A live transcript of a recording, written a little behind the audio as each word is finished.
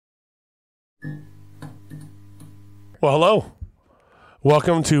Well, hello.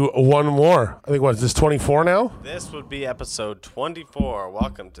 Welcome to one more. I think, what is this, 24 now? This would be episode 24.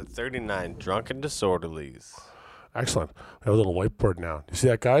 Welcome to 39 Drunken Disorderlies. Excellent. We have a little whiteboard now. You see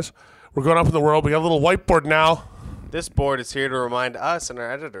that, guys? We're going up in the world. We got a little whiteboard now. This board is here to remind us and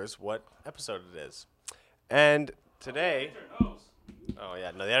our editors what episode it is. And today... Oh,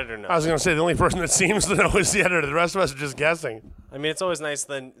 yeah. No, the editor knows. I was going to say, the only person that seems to know is the editor. The rest of us are just guessing. I mean, it's always nice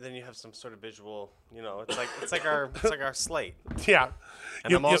then you have some sort of visual, you know, it's like our slate. Yeah.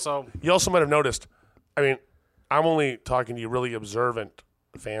 And You also might have noticed, I mean, I'm only talking to you really observant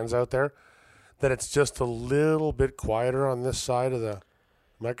fans out there, that it's just a little bit quieter on this side of the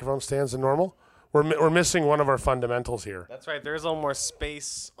microphone stands than normal. We're missing one of our fundamentals here. That's right. There's a little more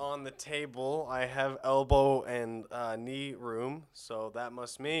space on the table. I have elbow and knee room, so that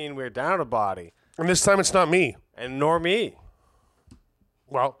must mean we're down a body. And this time it's not me. And nor me.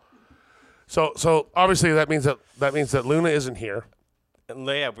 Well, so obviously that means that Luna isn't here. And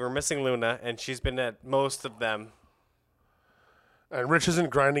yeah, we're missing Luna, and she's been at most of them. And Rich isn't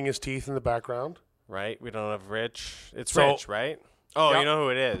grinding his teeth in the background. Right? We don't have Rich. It's So- Rich, right? Oh, Yep. you know who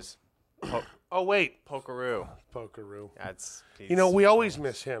it is. Oh, wait. Pokeroo. He's He's we always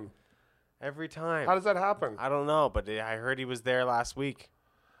miss him. every time. How does that happen? I don't know, but I heard he was there last week.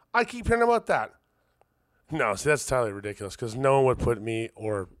 I keep hearing about that. No, see, that's entirely ridiculous because no one would put me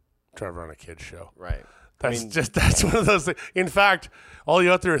or Trevor on a kid's show. Right. That's one of those things. In fact, all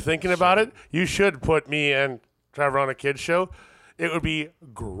you out there are thinking about it, you should put me and Trevor on a kid's show. It would be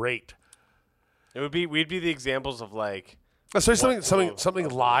great. We'd be the examples of like Especially something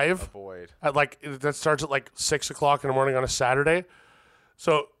live. avoid. At that starts at like 6 o'clock in the morning on a Saturday.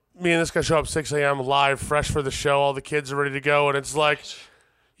 So me and this guy show up 6 a.m. live, fresh for the show. All the kids are ready to go, and it's like,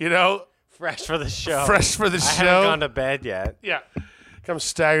 you know, Fresh for the show. fresh for the I show. haven't gone to bed yet. Yeah, comes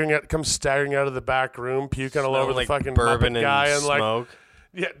staggering out of the back room, puking all over Like the fucking bourbon Muppet guy, and like, smoke.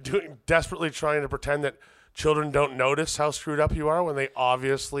 desperately trying to pretend that children don't notice how screwed up you are when they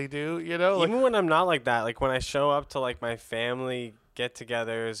obviously do. You know, like, Even when I'm not like that, like when I show up to like my family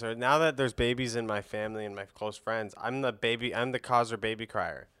get-togethers, or now that there's babies in my family and my close friends, I'm the cause or baby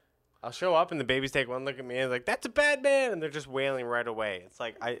crier. I'll show up and the babies take one look at me and like, that's a bad man, and they're just wailing right away. It's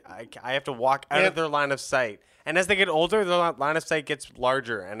like I have to walk out of their line of sight, and as they get older, their line of sight gets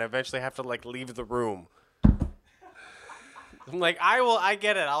larger, and I eventually have to like leave the room. I'm like, I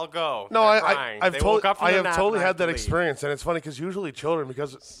get it. I'll go. No, They're crying. I have totally had had that experience, and it's funny because usually children,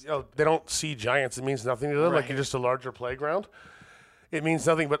 because they don't see giants, it means nothing to them. Like Right. you're just a larger playground, it means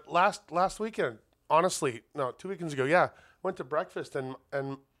nothing. But last weekend, honestly, no, 2 weekends ago, yeah, went to breakfast, and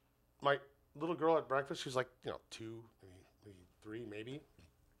my little girl at breakfast, she's like, 2, maybe 3, maybe.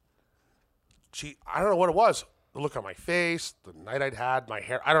 I don't know what it was. The look on my face, the night I'd had, my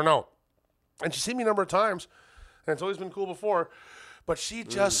hair, I don't know. And she's seen me a number of times. And it's always been cool before, but she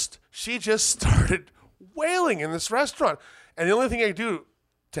just started wailing in this restaurant. And the only thing I could do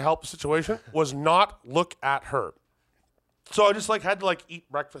to help the situation was not look at her. So I just had to eat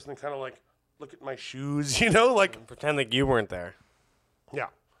breakfast and kind of look at my shoes, Pretend like you weren't there. yeah.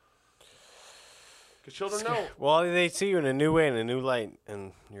 Because children know. Well, they see you in a new way, in a new light,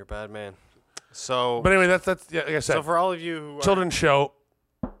 and you're a bad man. So, But anyway, that's like I said. so for all of you who children's show.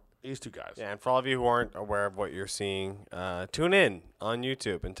 These two guys. yeah, and for all of you who aren't aware of what you're seeing, tune in on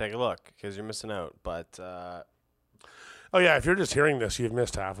YouTube and take a look because you're missing out. But Oh yeah, if you're just hearing this, you've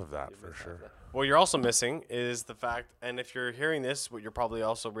missed half of that for sure. what you're also missing is the fact, and if you're hearing this, what you're probably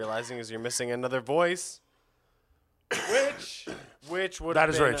also realizing is you're missing another voice, which would That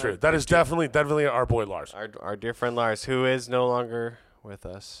is very true. That is definitely our boy Lars. our dear friend Lars, who is no longer with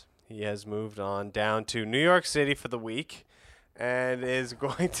us. He has moved on down to New York City for the week and is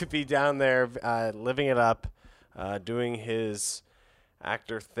going to be down there living it up, doing his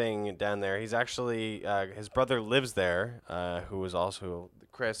actor thing down there. He's actually, his brother lives there, who is also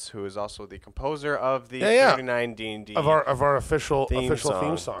Chris, who is also the composer of the 39 D&D Of our official theme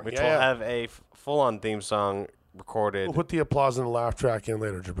song. which will have a full-on theme song recorded We'll put the applause and the laugh track in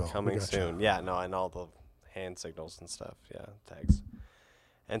later, Jabal. coming We got you. soon. Yeah, no, and all the hand signals and stuff. Yeah, tags.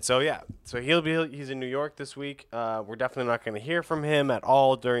 And so he's in New York this week. We're definitely not going to hear from him at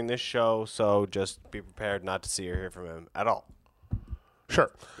all during this show, so just be prepared not to see or hear from him at all. Sure.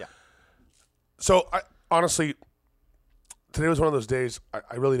 Yeah. So I honestly, today was one of those days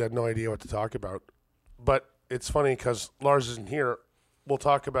I really had no idea what to talk about. But it's funny because Lars isn't here. We'll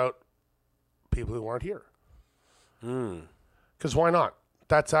talk about people who aren't here. Because why not?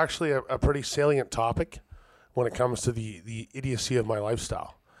 That's actually a pretty salient topic when it comes to the idiocy of my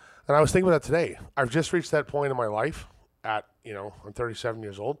lifestyle. And I was thinking about that today. I've just reached that point in my life I'm 37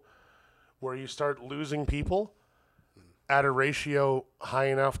 years old, where you start losing people at a ratio high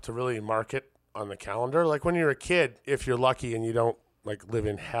enough to really mark it on the calendar. Like when you're a kid, if you're lucky and you don't like live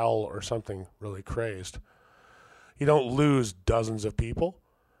in hell or something really crazed, you don't lose dozens of people.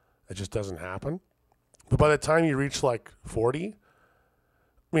 It just doesn't happen. But by the time you reach like 40,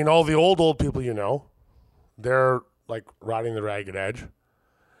 I mean, all the old people you know, they're like riding the ragged edge.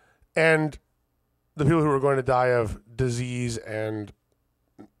 And the people who are going to die of disease and,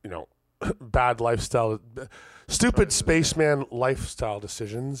 you know, bad lifestyle, stupid spaceman lifestyle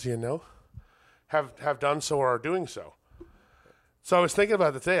decisions, you know, have done so or are doing so. So I was thinking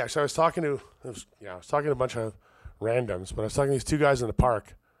about it today. Actually, I was talking to a bunch of randoms, but I was talking to these two guys in the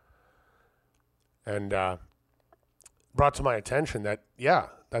park, and brought to my attention that, yeah,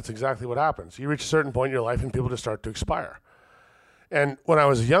 that's exactly what happens. You reach a certain point in your life and people just start to expire. And when I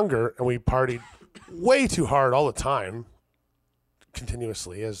was younger and we partied way too hard all the time,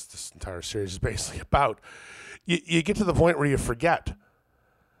 continuously, as this entire series is basically about, you get to the point where you forget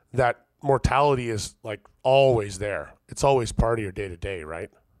that mortality is like always there. It's always part of your day to day, right?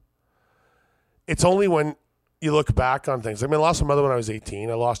 It's only when you look back on things. I mean, I lost my mother when I was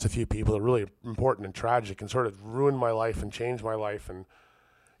 18. I lost a few people that were really important and tragic and sort of ruined my life and changed my life and,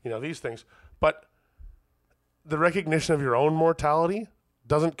 you know, these things. But the recognition of your own mortality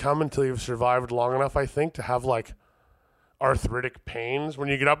doesn't come until you've survived long enough, I think, to have like arthritic pains when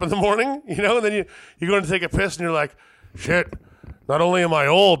you get up in the morning, you know, and then you go in to take a piss and you're like, shit, not only am I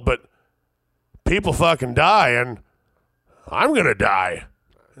old, but people fucking die and I'm going to die.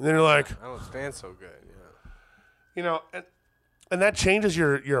 And then you're like, I don't stand so good. Yeah. You know, and that changes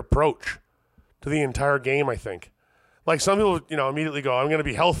your approach to the entire game, I think. Like some people, you know, immediately go, I'm going to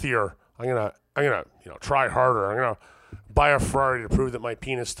be healthier. I'm going to, you know, try harder. I'm going to buy a Ferrari to prove that my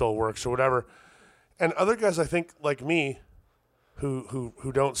penis still works or whatever. And other guys, I think, like me,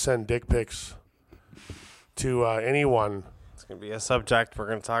 who don't send dick pics to anyone. It's going to be a subject we're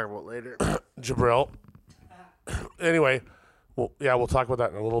going to talk about later. Jabril. Anyway, we'll talk about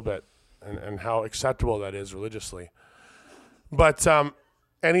that in a little bit and how acceptable that is religiously. But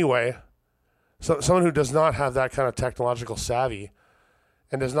anyway, someone who does not have that kind of technological savvy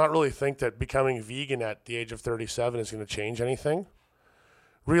and does not really think that becoming vegan at the age of 37 is going to change anything,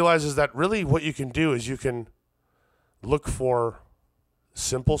 realizes that really what you can do is you can look for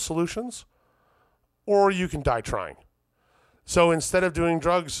simple solutions or you can die trying. So instead of doing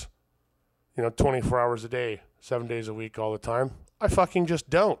drugs, you know, 24 hours a day, 7 days a week, all the time, I fucking just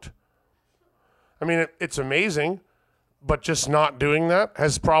don't. I mean, it's amazing, but just not doing that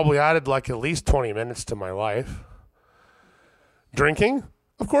has probably added like at least 20 minutes to my life. Drinking?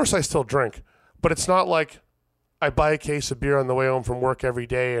 Of course I still drink, but it's not like I buy a case of beer on the way home from work every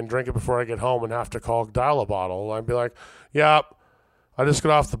day and drink it before I get home and have to dial a bottle. I'd be like, yeah, I just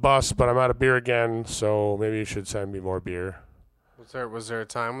got off the bus, but I'm out of beer again, so maybe you should send me more beer. Was there a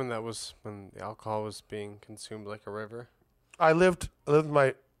time when the alcohol was being consumed like a river? I lived with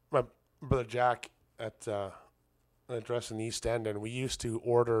my brother Jack at an address in the East End, and we used to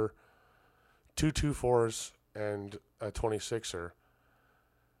order 2 2.4s and a 26er,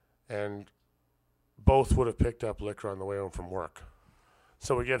 and both would have picked up liquor on the way home from work.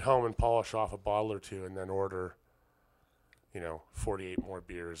 So we get home and polish off a bottle or two and then order, 48 more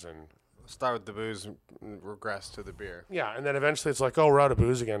beers and start with the booze and regress to the beer. Yeah, and then eventually it's like, oh, we're out of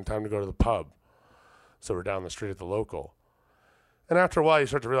booze again, time to go to the pub. So we're down the street at the local. And after a while you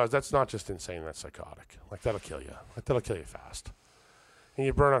start to realize that's not just insane, that's psychotic. Like that'll kill you. That'll kill you fast. And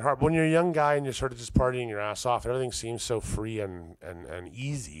you burn out hard. But when you're a young guy and you're sort of just partying your ass off and everything seems so free and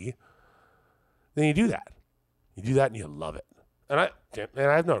easy, then you do that. You do that and you love it. And I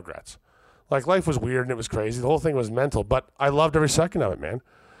have no regrets. Like life was weird and it was crazy. The whole thing was mental, but I loved every second of it, man.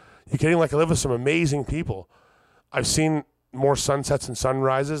 You kidding? Like I live with some amazing people. I've seen more sunsets and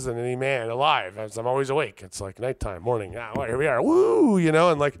sunrises than any man alive. As I'm always awake. It's like nighttime, morning. Well, here we are. Woo,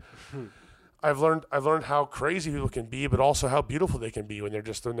 and like I've learned how crazy people can be, but also how beautiful they can be when they're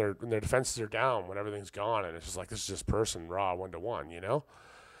just when their defenses are down, when everything's gone, and it's just like this is just person raw 1-to-1.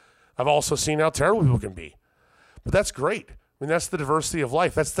 I've also seen how terrible people can be, but that's great. I mean, that's the diversity of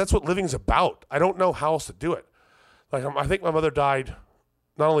life. That's what living's about. I don't know how else to do it. Like I think my mother died.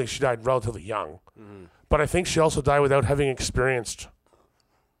 Not only she died relatively young, but I think she also died without having experienced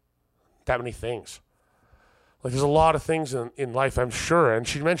that many things. Like there's a lot of things in life, I'm sure, and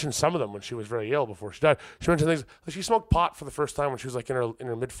she mentioned some of them when she was very ill before she died. She mentioned things like she smoked pot for the first time when she was like in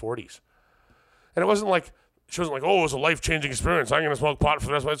her mid-40s. And it wasn't like, she wasn't like, oh, it was a life-changing experience. I'm going to smoke pot for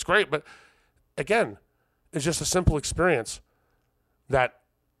the rest of my life. It's great. But again, it's just a simple experience that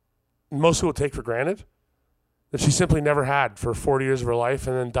most people take for granted. that she simply never had for 40 years of her life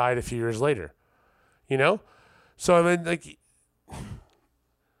and then died a few years later. You know? So, I mean, like,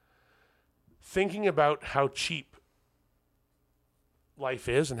 thinking about how cheap life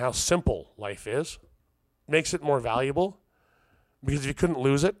is and how simple life is makes it more valuable, because if you couldn't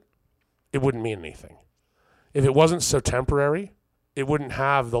lose it, it wouldn't mean anything. If it wasn't so temporary, it wouldn't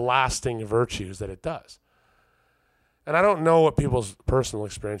have the lasting virtues that it does. And I don't know what people's personal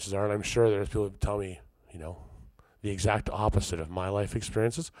experiences are, and I'm sure there's people who tell me, you know, the exact opposite of my life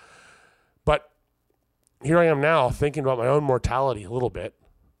experiences. But here I am now thinking about my own mortality a little bit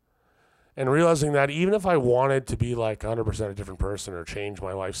and realizing that even if I wanted to be like 100% a different person or change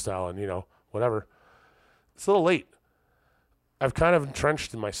my lifestyle and, you know, whatever, it's a little late. I've kind of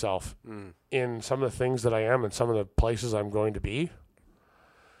entrenched in myself in some of the things that I am and some of the places I'm going to be.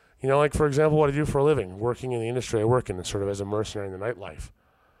 You know, like, for example, what I do for a living, working in the industry I work in, sort of as a mercenary in the nightlife.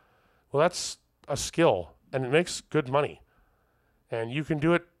 Well, that's a skill, and it makes good money. And you can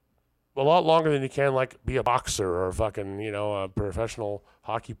do it a lot longer than you can, like, be a boxer or fucking, you know, a professional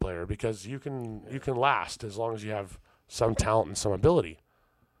hockey player, because you can last as long as you have some talent and some ability.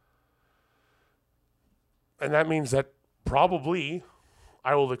 And that means that probably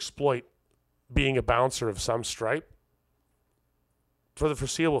I will exploit being a bouncer of some stripe for the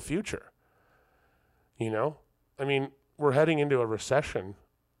foreseeable future. You know? I mean, we're heading into a recession,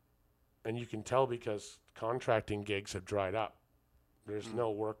 and you can tell because contracting gigs have dried up. There's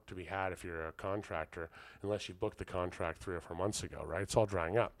no work to be had if you're a contractor unless you booked the contract 3 or 4 months ago, right? It's all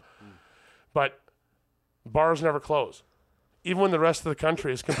drying up. But bars never close. Even when the rest of the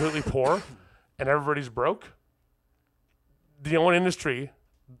country is completely poor and everybody's broke, the only industry,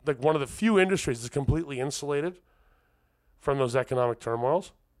 like one of the few industries that's completely insulated from those economic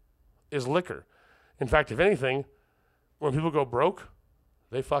turmoils, is liquor. In fact, if anything, when people go broke,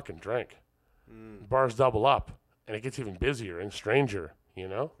 they fucking drink. Bars double up, and it gets even busier and stranger, you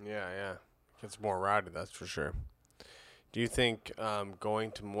know? Yeah. It gets more rowdy, that's for sure. Do you think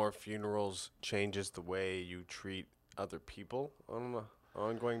going to more funerals changes the way you treat other people on an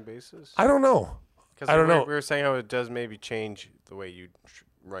ongoing basis? I don't know. I don't know. We were saying how it does maybe change the way you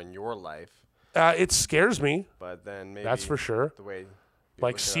run your life. It scares me. But then maybe that's for sure. The way,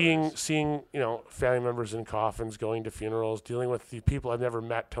 like seeing you know, family members in coffins, going to funerals, dealing with the people I've never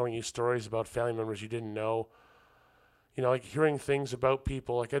met, telling you stories about family members you didn't know. You know, like hearing things about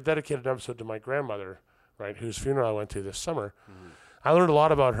people. Like I dedicated an episode to my grandmother, right, whose funeral I went to this summer. I learned a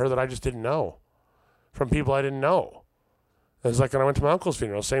lot about her that I just didn't know from people I didn't know. It was like when I went to my uncle's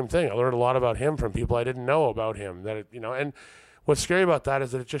funeral, same thing. I learned a lot about him from people I didn't know about him. That you know, and what's scary about that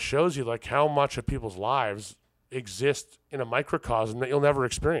is that it just shows you like how much of people's lives exist in a microcosm that you'll never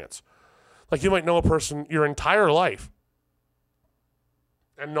experience. Like you might know a person your entire life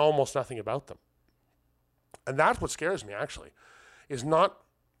and know almost nothing about them. And that's what scares me, actually, is not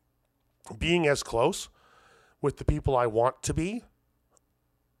being as close with the people I want to be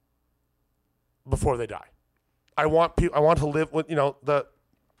before they die. I want to live with, you know, the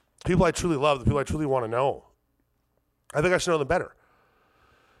people I truly love, the people I truly want to know. I think I should know them better.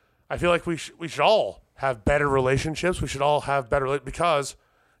 I feel like we should all have better relationships. We should all have better, because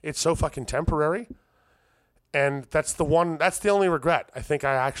it's so fucking temporary. And that's the only regret I think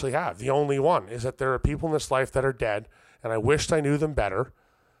I actually have. The only one is that there are people in this life that are dead, and I wished I knew them better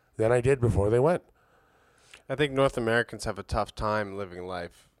than I did before they went. I think North Americans have a tough time living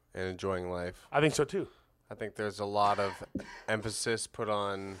life and enjoying life. I think so too. I think there's a lot of emphasis put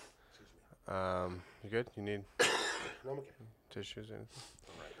on. You good? You need tissues or anything?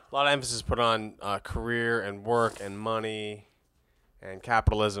 A lot of emphasis put on career and work and money and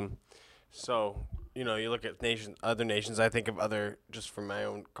capitalism. So, you know, you look at other nations. I think of other, just from my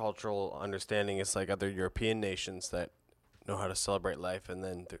own cultural understanding, it's like other European nations that know how to celebrate life. And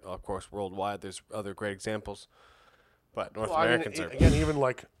then, of course, worldwide, there's other great examples. But North Americans are... Again, even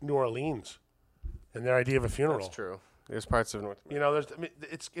like New Orleans and their idea of a funeral. That's true. There's parts of North America. You know,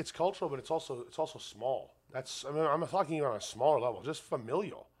 it's cultural, but it's also small. I'm talking even on a smaller level, just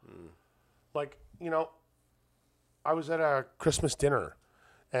familial. Like, you know, I was at a Christmas dinner,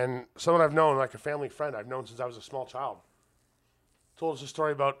 and someone I've known, like a family friend I've known since I was a small child, told us a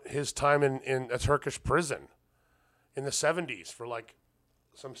story about his time in a Turkish prison in the 70s for like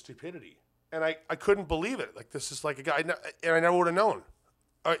some stupidity. And I couldn't believe it. Like, this is like a guy, and I never would have known.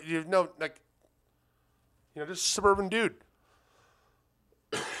 You know, like, you know, just a suburban dude.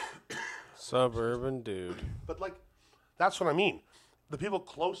 Suburban dude. But like, that's what I mean. The people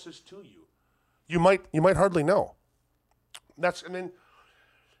closest to you, you might hardly know. And then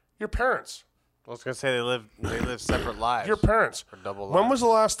your parents. I was gonna say they live separate lives. Your parents. Or double lives. When was the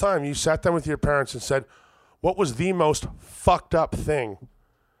last time you sat down with your parents and said, what was the most fucked up thing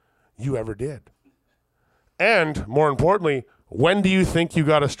you ever did? And more importantly, when do you think you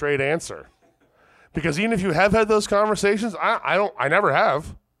got a straight answer? Because even if you have had those conversations, I never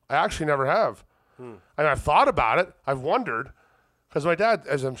have. I actually never have. And I've thought about it. I've wondered. Because my dad,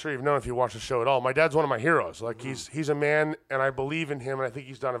 as I'm sure you've known if you watch the show at all, my dad's one of my heroes. Like, he's a man, and I believe in him, and I think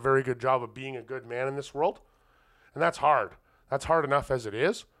he's done a very good job of being a good man in this world. And that's hard. That's hard enough as it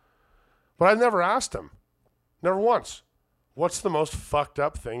is. But I've never asked him. Never once. What's the most fucked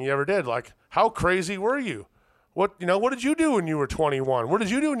up thing you ever did? Like, how crazy were you? What did you do when you were 21? What did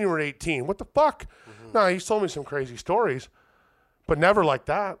you do when you were 18? What the fuck? No, he's told me some crazy stories, but never like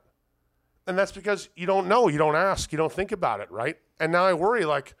that. And that's because you don't know. You don't ask. You don't think about it, right? And now I worry,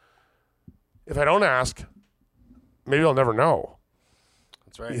 like, if I don't ask, maybe I'll never know.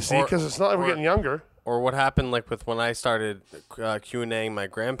 That's right. You see, because it's not like we're getting younger. Or what happened, like, with when I started Q&Aing my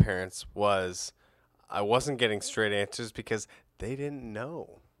grandparents was I wasn't getting straight answers because they didn't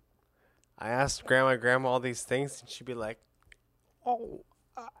know. I asked grandma all these things, and she'd be like, "Oh,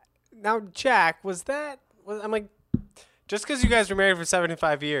 now Jack, I'm like, just because you guys were married for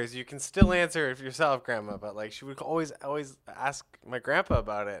 75 years, you can still answer it for yourself, Grandma." But like, she would always ask my grandpa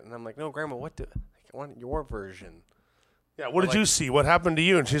about it, and I'm like, "No, Grandma, I want your version." Yeah, what did you see? What happened to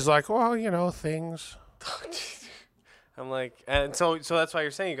you? And she's like, "Well, things." I'm like, and so that's why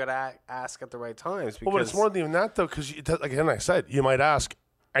you're saying you gotta ask at the right times. Because, Well, but it's more than even that though, because again, I said you might ask.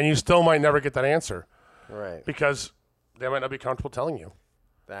 And you still might never get that answer. Right. Because they might not be comfortable telling you.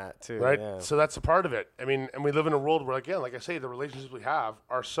 That too. Right? Yeah. So that's a part of it. I mean, and we live in a world where, again, like I say, the relationships we have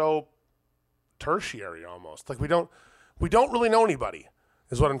are so tertiary almost. Like we don't really know anybody,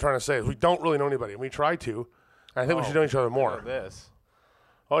 is what I'm trying to say. We don't really know anybody. And we try to. And I think we should know each other more. I know this.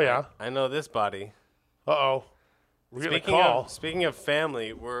 Oh, yeah? I know this body. Uh-oh. We're getting a call. Speaking of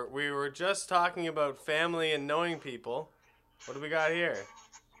family, we were just talking about family and knowing people. What do we got here?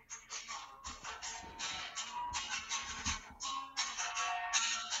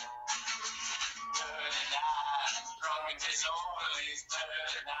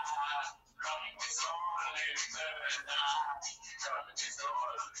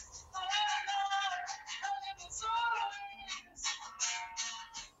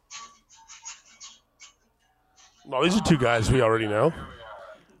 Well, these are two guys we already know.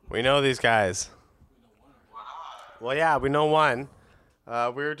 We know these guys. Well, yeah, we know one.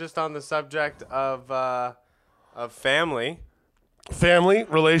 We were just on the subject of family. Family,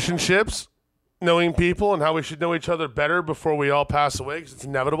 relationships, knowing people, and how we should know each other better before we all pass away, because it's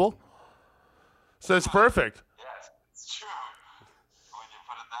inevitable. So it's perfect. Yes, it's true when you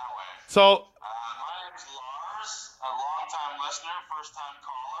put it that way. So, My name's Lars, a long-time listener, first-time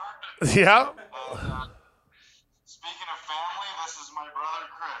caller. yeah. Speaking of family, this is my brother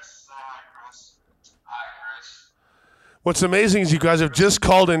Chris. Say hi, Chris. Hi, Chris. What's amazing is you guys have just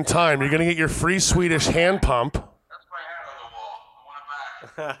called in time. You're going to get your free Swedish hand pump. That's my hat on the wall.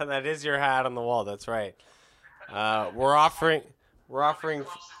 I want it back. That is your hat on the wall. That's right. We're offering. Closely resembles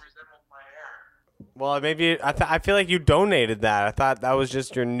my hair. Well, maybe I feel like you donated that. I thought that was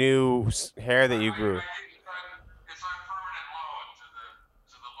just your new hair that you grew. It's on permanent loan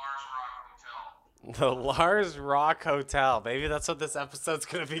to the Lars Rock Hotel. The Lars Rock Hotel. Maybe that's what this episode's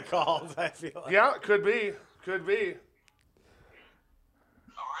gonna be called. I feel like. Yeah, could be. Could be.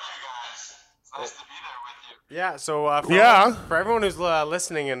 How are you guys? It's nice to be there with you. Yeah. So for everyone who's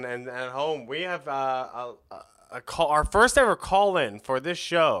listening and at home, we have a call, our first ever call in for this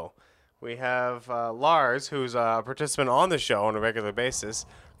show. We have Lars, who's a participant on the show on a regular basis,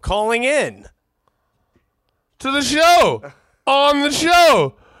 calling in To the show. On the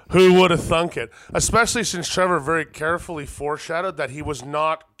show. Who would have thunk it? Especially since Trevor very carefully foreshadowed that he was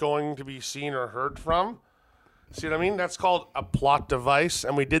not going to be seen or heard from. See what I mean? That's called a plot device,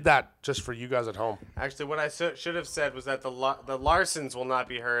 and we did that just for you guys at home. Actually, what I should have said was that the Larsons will not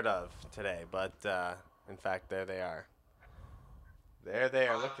be heard of today, but in fact, there they are. There they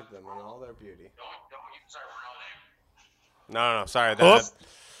are. Look at them in all their beauty. Don't use our real name. No, sorry. That's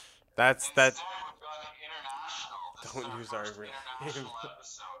that. Instead, we've got an international. Don't use our real name. international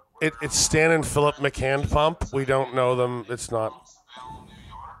episode. It's Stan and Philip McCann Pump. We don't know them. It's not. Bronxville, New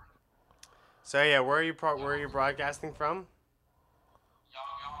York. So yeah, where are you broadcasting from?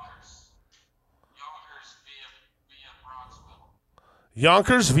 Yonkers via Bronxville.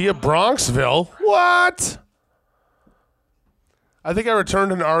 Yonkers via Bronxville? What? I think I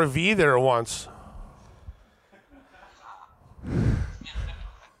returned an RV there once.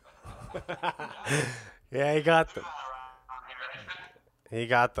 Yeah, he got them. He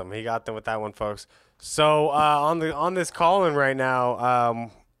got them. He got them with that one, folks. So on this call-in right now,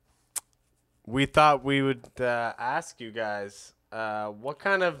 we thought we would ask you guys, what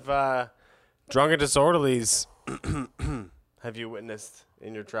kind of drunken disorderlies have you witnessed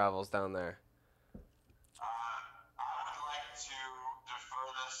in your travels down there? I would like to defer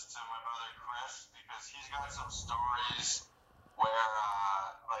this to my brother Chris because he's got some stories where,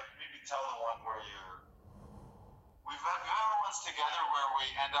 like, maybe tell the one where we've had ones together where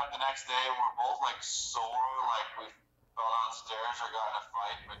we end up the next day and we're both like sore, like we fell downstairs or got in a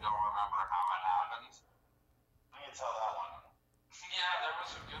fight, but don't remember how it happened. I can tell that one. Yeah, there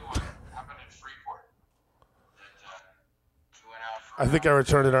was a good one happened in Freeport. That we went out for. I think I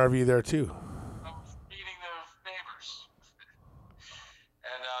returned an RV there too. Meeting the neighbors.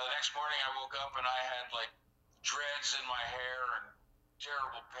 And the next morning I woke up and I had like dreads in my hair and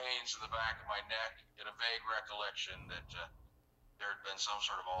terrible pains in the back of my neck and a vague recollection that there had been some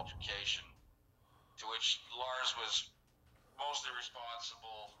sort of altercation to which Lars was mostly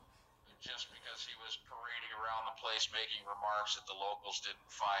responsible just because he was parading around the place making remarks that the locals didn't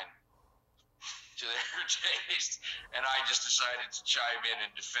find to their taste, and I just decided to chime in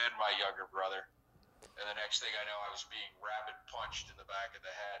and defend my younger brother. And the next thing I know, I was being rabbit punched in the back of the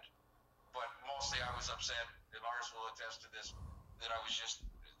head. But mostly I was upset, and Lars will attest to this, that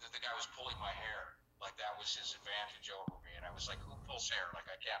that the guy was pulling my hair. Like that was his advantage over me. And I was like, who pulls hair? Like,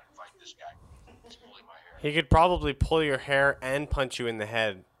 I can't fight this guy. He's pulling my hair. He could probably pull your hair and punch you in the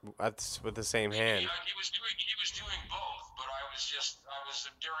head with the same hand. He was doing both, but I was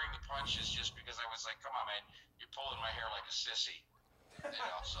enduring the punches just because I was like, come on, man, you're pulling my hair like a sissy.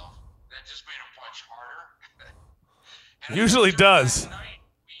 So that just made him punch harder. Usually does. Night,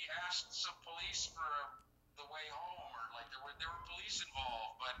 we asked some police for the way home, or like there were police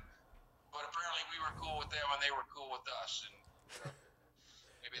involved, but apparently we were cool with them and they were cool with us, and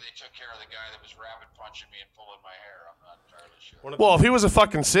maybe they took care of the guy that was rabbit punching me and pulling my hair. I'm not entirely sure. Well, if he was a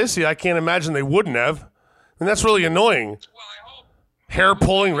fucking sissy, I can't imagine they wouldn't have. And that's really annoying. Well, I hope. Hair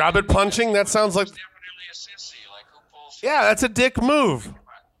pulling, rabbit punching, that sounds like... Definitely a sissy, like who pulls... Yeah, that's a dick move.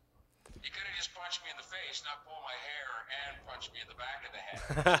 He could have just punched me in the face, not pull my hair, and punch me in the back of the head.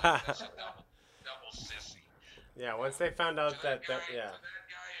 That's a double sissy. Yeah, once they found out that To that yeah.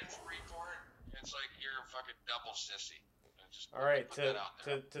 guy in Freeport, it's like you're a fucking double sissy. All right,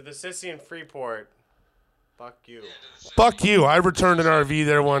 to the sissy in Freeport, fuck you. Fuck you. I returned an RV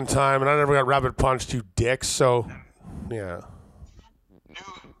there one time, and I never got rabbit punched, you dicks, so... Yeah.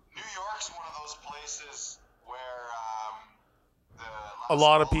 New York's one of those places where A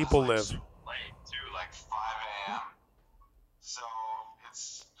lot of people live. Late too, like 5 a.m. So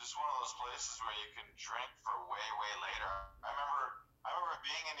it's just one of those places where you can drink for way later. I remember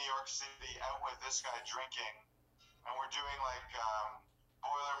being in New York City out with this guy drinking, and we're doing like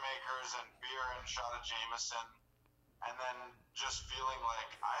Boilermakers and beer and shot of Jameson, and then just feeling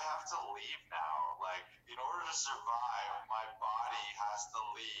like I have to leave now. Like, in order to survive, my body has to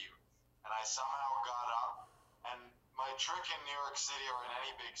leave. And I somehow got up. And my trick in New York City or in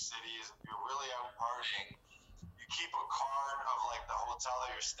any big city is if you're really out partying, you keep a card of like the hotel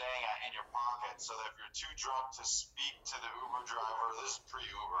that you're staying at in your pocket, so that if you're too drunk to speak to the Uber driver, this is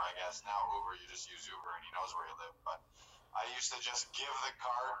pre-Uber, I guess. Now Uber, you just use Uber and he knows where you live. But I used to just give the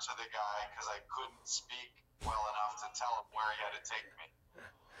card to the guy because I couldn't speak well enough to tell him where he had to take me.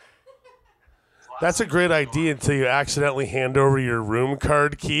 That's a great idea until you accidentally hand over your room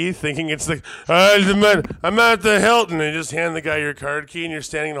card key, thinking it's like, I'm at the Hilton, and you just hand the guy your card key, and you're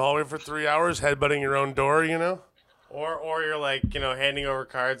standing in the hallway for 3 hours, headbutting your own door, you know? Or you're like, handing over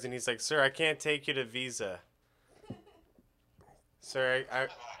cards, and he's like, sir, I can't take you to Visa. Sir,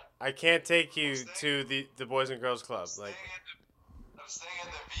 I can't take you to the Boys and Girls Club. Like, I'm staying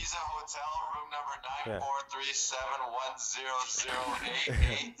at the Visa Hotel, room number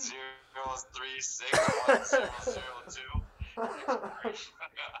 9437108880361002.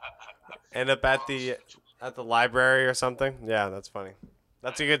 end up at the library or something. Yeah, that's funny.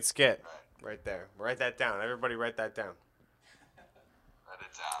 That's a good skit right there. Write that down. Everybody write that down. Write it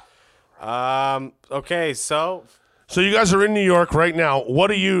down. Okay, so you guys are in New York right now.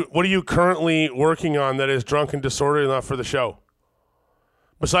 What are you currently working on that is drunk and disorderly enough for the show?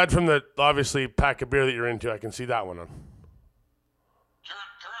 Aside from the, obviously, pack of beer that you're into, I can see that one on. Currently,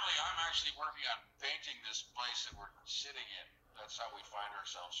 I'm actually working on painting this place that we're sitting in. That's how we find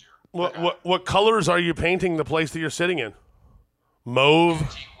ourselves here. What colors are you painting the place that you're sitting in? Mauve?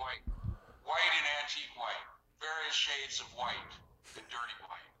 Antique white. White and antique white. Various shades of white and dirty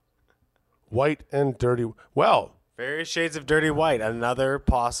white. White and dirty. Well, various shades of dirty white. Another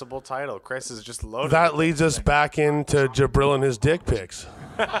possible title. Chris is just loaded. that leads us back into Jabril and his dick pics.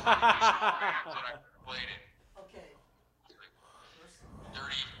 That I played it. Okay.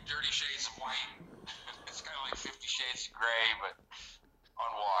 Dirty shades of white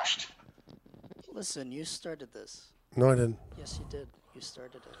Listen, you started this. No, I didn't. Yes, you did. You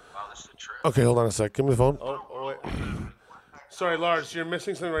started it. Wow, this is a trip. Okay, hold on a sec. Give me the phone. Oh, wait. Sorry, Lars, you're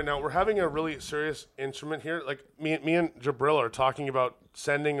missing something right now. We're having a really serious instrument here. Like me and Jabril are talking about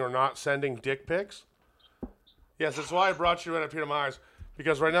sending or not sending dick pics. Yes, that's why I brought you right up here to my eyes.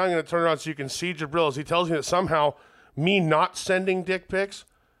 Because right now I'm going to turn around so you can see Jabril as he tells me that somehow me not sending dick pics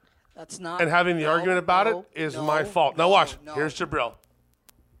That's not. and having the argument about it is my fault. Now watch. No. Here's Jabril.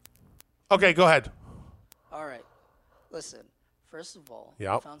 Okay, go ahead. All right. Listen. First of all,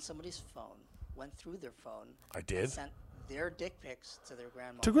 Yep. you found somebody's phone, went through their phone. I did. And sent their dick pics to their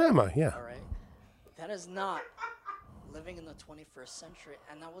grandma. To grandma, yeah. All right. That is not living in the 21st century,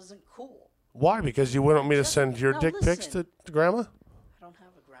 and that wasn't cool. Why? Because you wouldn't want me to Just- send your now dick pics listen. to grandma? I don't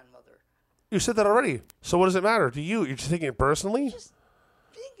have a grandmother. You said that already. So what does it matter to you? You're just taking it personally? Just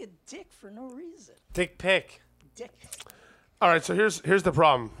being a dick for no reason. Dick pic. Dick. All right, so here's the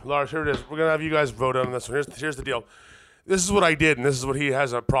problem, Lars. Here it is. We're gonna have you guys vote on this one. Here's the deal. This is what I did, and this is what he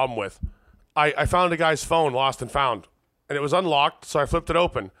has a problem with. I found a guy's phone, lost and found, and it was unlocked. So I flipped it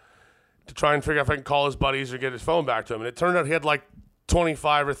open to try and figure out if I can call his buddies or get his phone back to him. And it turned out he had like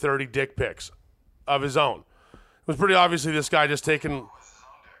 25 or 30 dick pics of his own. It was pretty obviously this guy just taking,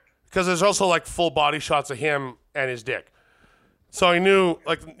 because there's also like full body shots of him and his dick. So I knew,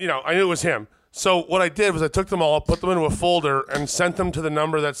 I knew it was him. So what I did was I took them all, put them into a folder, and sent them to the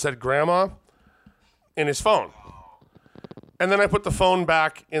number that said grandma in his phone. And then I put the phone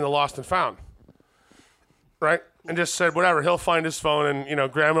back in the lost and found, right? And just said, whatever, he'll find his phone,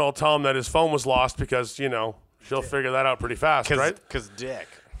 and, grandma will tell him that his phone was lost because, she'll figure that out pretty fast, right? Because dick.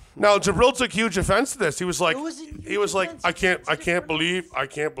 Now, Jabril took huge offense to this. He was like, wasn't he was like, huge I offense.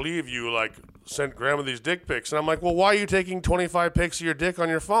 can't believe you like sent grandma these dick pics. And I'm like, well, why are you taking 25 pics of your dick on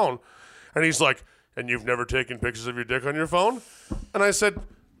your phone? And he's like, and you've never taken pictures of your dick on your phone? And I said,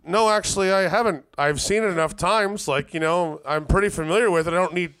 no, actually, I haven't. I've seen it enough times. Like, I'm pretty familiar with it. I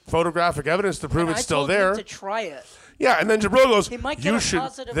don't need photographic evidence to prove And it's I still told there. him to try it. Yeah, and then Jabril goes, He might get you a should.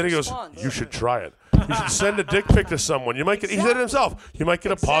 positive Then he goes, response. you should try it. You should send a dick pic to someone. You might get. He said it himself. You might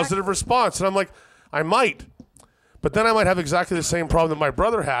get a positive response. And I'm like, I might, but then I might have exactly the same problem that my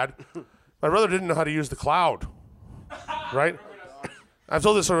brother had. My brother didn't know how to use the cloud, right? I've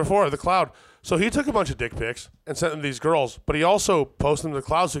told this story before. The cloud. So he took a bunch of dick pics and sent them to these girls, but he also posted them to the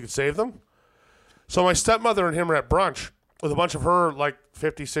cloud so he could save them. So my stepmother and him are at brunch with a bunch of her like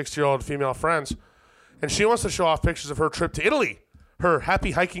 50, 60-year-old female friends, and she wants to show off pictures of her trip to Italy, her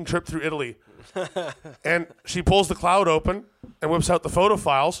happy hiking trip through Italy. And she pulls the cloud open and whips out the photo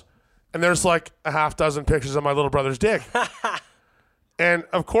files, and there's like a half dozen pictures of my little brother's dick. And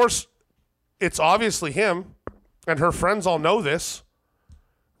of course, it's obviously him, and her friends all know this,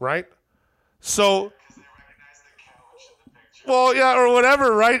 right? So, well, yeah, or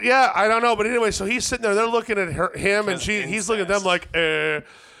whatever, right? Yeah, I don't know, but anyway, so he's sitting there, they're looking at him, and he's looking at them like,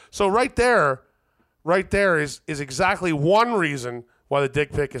 So right there is exactly one reason why the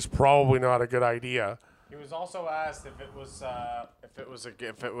dick pic is probably not a good idea. He was also asked if it was what was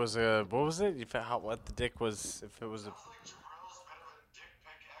it? What the dick was? If it was a.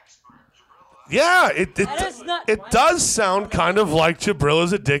 Yeah, it is does sound kind of like Jabril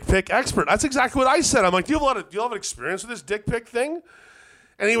is a dick pic expert. That's exactly what I said. I'm like, do you have an experience with this dick pic thing?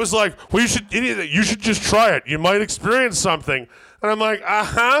 And he was like, well, you should just try it. You might experience something. And I'm like,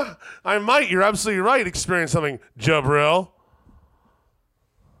 I might. You're absolutely right. Experience something, Jabril.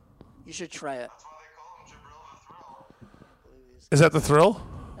 You should try it. That's why they call him Jabril the Thrill. Is that the thrill?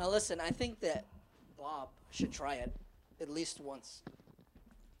 Now listen, I think that Bob should try it at least once.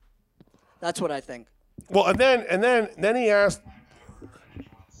 That's what I think. Well, and then he asked.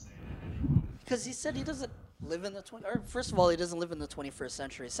 Because he said he doesn't live in the first of all, he doesn't live in the 21st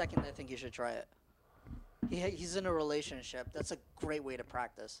century. Second, I think you should try it. He's in a relationship. That's a great way to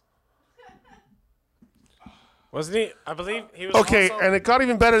practice. Wasn't he? I believe he was. Okay, also, and it got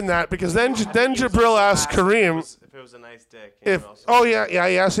even better than that because then Jabril asked Kareem if it was a nice dick. if. Oh yeah,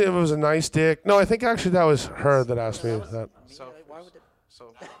 he asked him if it was a nice dick. No, I think actually that was her that asked me that. So, Why would it?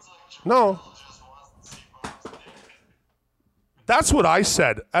 so No. That's what I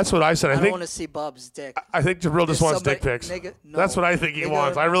said. I I don't think want to see Bob's dick. I think Jabril just wants dick somebody- pics. nigga, no. That's what I think he Nigga,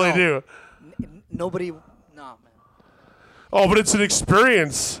 wants. I really no. do. Nobody. Nah, man. Oh, but it's an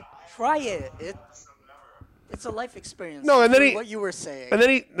experience. Try it. It's a life experience. No, and then Like he- what you were saying. And then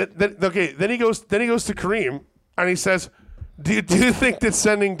he goes to Kareem and he says, "Do you think that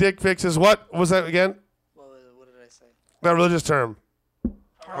sending dick pics is what was that again? What did I say? That religious term.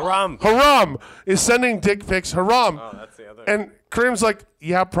 haram. Haram is sending dick pics haram." Oh, that's the other. And Kareem's like,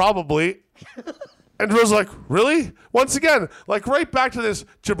 "Yeah, probably." And Drill's like, really? Once again, like right back to this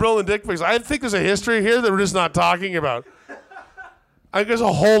Jabril and dick pics. I think there's a history here that we're just not talking about. I think there's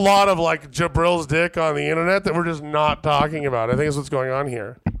a whole lot of like Jabril's dick on the internet that we're just not talking about. I think that's what's going on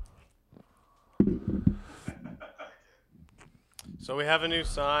here. So we have a new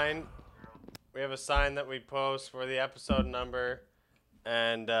sign. We have a sign that we post for the episode number,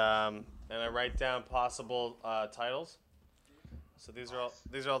 and I write down possible titles. So these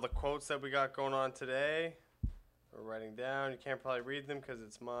are all the quotes that we got going on today. We're writing down. You can't probably read them because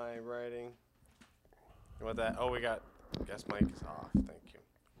it's my writing. You want that? Oh, we got. I guess mic is off. Thank you.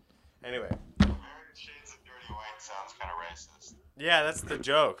 Anyway. Shades of Dirty White sounds kind of racist. Yeah, that's the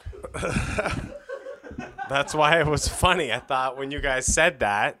joke. That's why it was funny. I thought when you guys said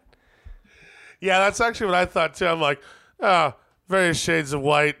that. Yeah, that's actually what I thought too. I'm like, oh, various shades of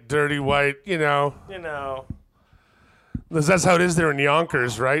white, dirty white, you know. You know. That's how it is there in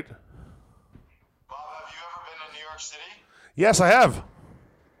Yonkers, right? Bob, have you ever been to New York City? Yes, I have.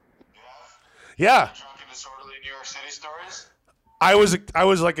 You have? Yeah. Drunk and disorderly New York City stories? I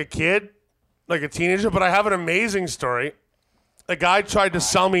was like a kid, like a teenager, but I have an amazing story. A guy tried to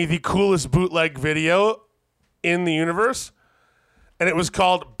sell me the coolest bootleg video in the universe, and it was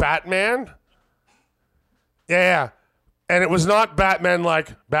called Batman. Yeah. And it was not Batman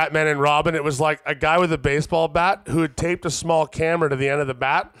like Batman and Robin. It was like a guy with a baseball bat who had taped a small camera to the end of the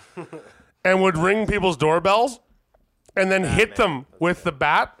bat and would ring people's doorbells and then hit them with the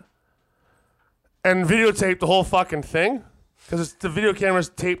bat and videotape the whole fucking thing because the video camera's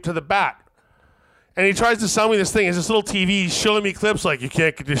taped to the bat. And he tries to sell me this thing. It's this little TV. He's showing me clips like, you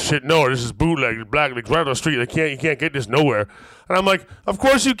can't get this shit nowhere. This is bootleg. It's black. It's right on the street. You can't get this nowhere. And I'm like, of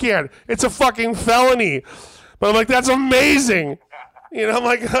course you can. It's a fucking felony. But I'm like, that's amazing. You know, I'm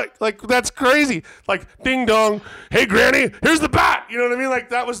like that's crazy. Like, ding dong. Hey, Granny, here's the bat. You know what I mean? Like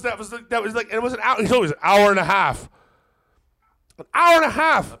that was like, and it was an hour. You know, it was an hour and a half. An hour and a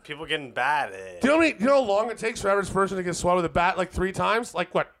half. People getting bad. Do you know how long it takes for average person to get swatted with a bat? Like 3 times?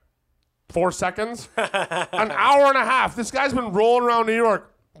 Like what? 4 seconds? An hour and a half. This guy's been rolling around New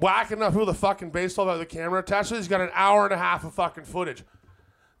York, whacking up who the fucking baseball bat with the camera attached to. He's got an hour and a half of fucking footage.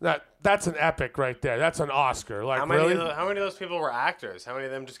 That's an epic right there. That's an Oscar. Like, how many really? how many of those people were actors? How many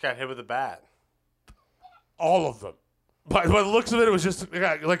of them just got hit with a bat? All of them. But by the looks of it, it was just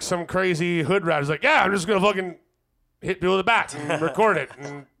like some crazy hood rat. He's like, yeah, I'm just going to fucking hit people with a bat and record it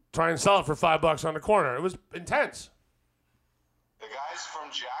and try and sell it for $5 on the corner. It was intense. The guys from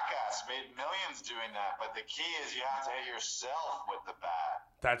Jackass made millions doing that, but the key is you have to hit yourself with the bat.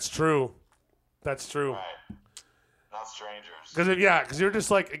 That's true. That's true. Right. Not strangers. Because you're just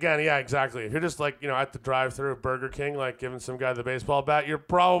like, again, yeah, exactly. If you're just like, you know, at the drive-thru of Burger King, like giving some guy the baseball bat, you're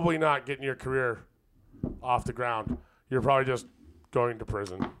probably not getting your career off the ground. You're probably just going to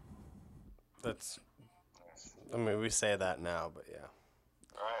prison. I mean, we say that now, but yeah.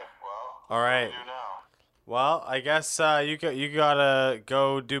 All right. Well. All right. What do you do now? Well, I guess you gotta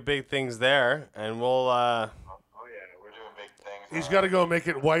go do big things there, and we'll. Oh yeah, we're doing big things. He's got to go make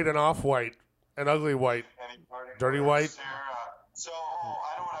it white and off-white and ugly white. Any parting Dirty words white. here?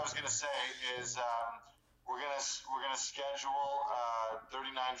 I know what I was gonna say is we're gonna schedule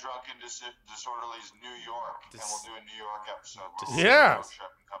 39 Drunken Disorderlies New York, and we'll do a New York episode. Where Yeah. we'll trip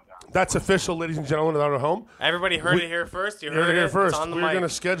and come down. That's official, ladies and gentlemen, without a home. Everybody heard it here first. You You heard it here It's first. on the We're mic. going to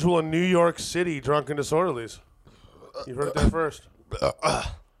schedule a New York City Drunken Disorderlies. You heard it there first. Parting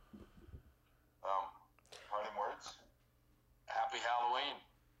words. Happy Halloween.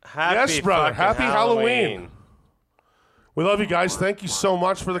 Happy Yes, brother. fucking Happy Halloween. We love you guys. Thank you so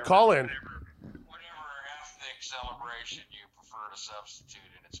much for the call-in. Whatever ethnic celebration you prefer to substitute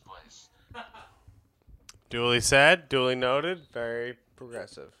in its place. Duly said, duly noted. Very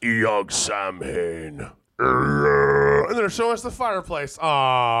progressive. Young Samhain. And they're showing us the fireplace.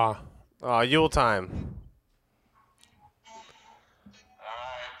 Ah. Oh, Yule time.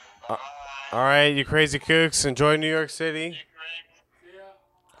 All right, you crazy kooks. Enjoy New York City.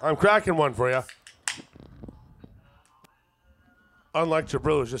 I'm cracking one for you. Unlike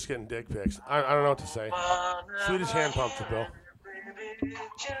Jabril, who's just getting dick pics. I don't know what to say. Swedish hand pump, Jabril.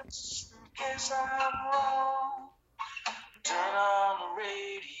 Just in case I'm wrong, turn on the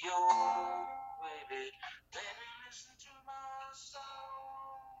radio, baby. Baby, listen to my song.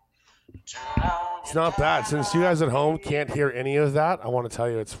 Turn on It's not bad. Since you guys at home can't hear any of that, I want to tell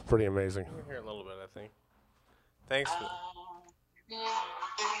you it's pretty amazing. We're here a little bit, I think. Thanks.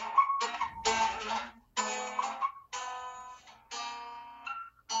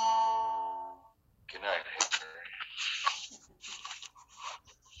 Good night.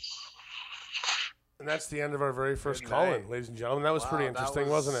 And that's the end of our very first Good call-in, night. ladies and gentlemen. That was pretty Wow, that interesting,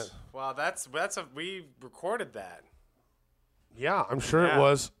 wasn't it? Well, we recorded that. Yeah, I'm sure Yeah. it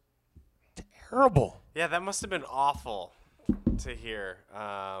was terrible. Yeah, that must have been awful to hear.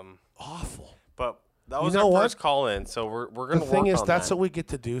 Awful. But that You was know our what? first call in, so we're The gonna thing work is, on that's that. what we get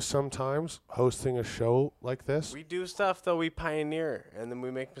to do sometimes, hosting a show like this. We do stuff though. We pioneer, and then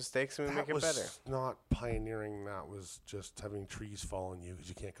we make mistakes and we That make it was better. not pioneering. That was just having trees fall on you because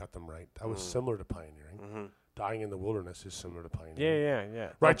you can't cut them right. That was Mm. similar to pioneering. Mm-hmm. Dying in the wilderness is similar to pioneering.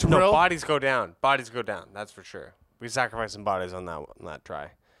 Yeah. Right, No, Jabril? bodies go down. Bodies go down. That's for sure. We sacrificed some bodies on that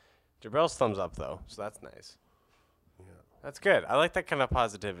try. Jabril's thumbs up though, so that's nice. Yeah. That's good. I like that kind of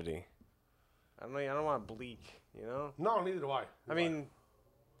positivity. I don't want bleak. You know. No, neither do I. I mean,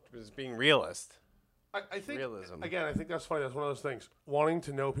 just being realist. I think realism. again. I think that's funny. That's one of those things. Wanting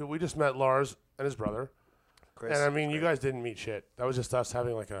to know people. We just met Lars and his brother, Chris, and I mean, you guys didn't meet shit. That was just us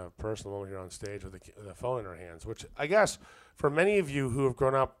having like a personal moment here on stage with the phone in our hands. Which I guess for many of you who have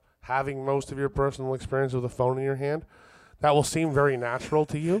grown up having most of your personal experience with a phone in your hand, that will seem very natural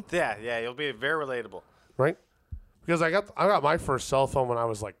to you, Yeah. You'll be very relatable. right? Because I got my first cell phone when I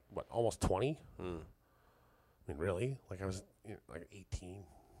was like almost 20. I mean, really? Like I was like 18,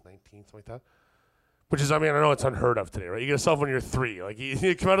 19, something like that. Which is, I mean, I know it's unheard of today, right? You get a cell phone when you're 3. Like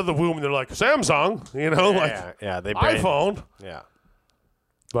you come out of the womb and they're like Samsung, They iPhone. Yeah,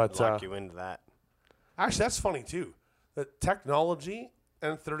 But lock you into that. actually, that's funny too. The technology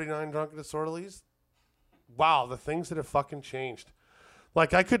and 39 Drunk and Disorderlies. Wow, the things that have fucking changed.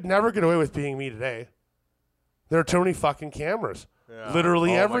 Like I could never get away with being me today. There are too many fucking cameras.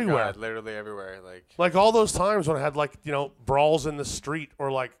 Literally everywhere. My God, literally everywhere. Like all those times when I had like, brawls in the street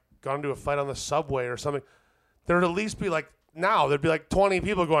or like gone into a fight on the subway or something, there'd at least be like, now there'd be like 20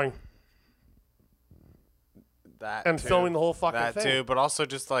 people going that and too. filming the whole fucking that thing. too, but also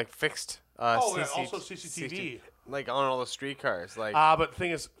just like fixed. Also CCTV. Like on all the streetcars. Like But the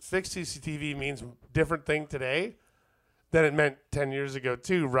thing is, fixed CCTV means different thing today than it meant 10 years ago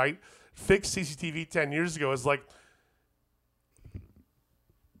too, right? Fixed CCTV 10 years ago is like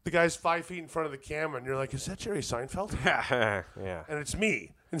the guy's 5 feet in front of the camera, and you're like, "Is that Jerry Seinfeld?" yeah, And it's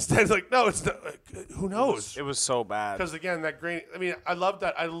me. Instead, it's like, no, it's not. Who knows? it was so bad. Because again, that grain. I mean, I loved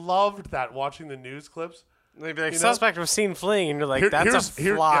that. I loved that watching the news clips. They'd be like, you know? suspect was seen fleeing, and you're like, that's a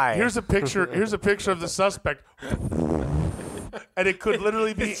fly. Here's a picture. Here's a picture of the suspect. And it could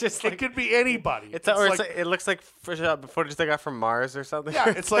literally be. It's just it like- could be anybody. it looks like footage they got from Mars or something. Yeah,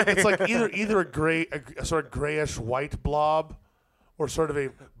 it's like either a sort of grayish white blob, or sort of a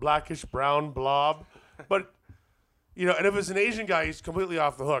blackish brown blob, but and if it's an Asian guy, he's completely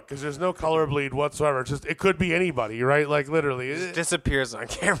off the hook because there's no color bleed whatsoever. It's just it could be anybody, right? Like literally, it disappears on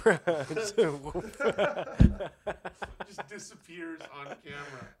camera. just disappears on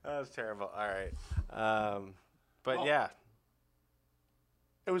camera. That was terrible. All right, but yeah.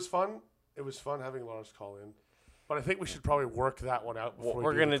 It was fun. It was fun having Lars call in. But I think we should probably work that one out. What Before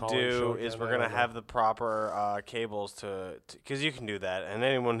we're we gonna the call-in show do is again. we're I gonna don't know. have the proper cables to because you can do that, and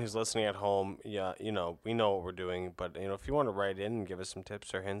anyone who's listening at home, yeah, we know what we're doing. But if you want to write in and give us some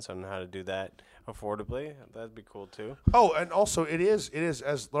tips or hints on how to do that affordably, that'd be cool too. Oh, and also it is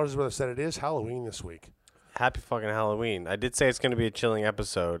as Lars' brother said, it is Halloween this week. Happy fucking Halloween! I did say it's gonna be a chilling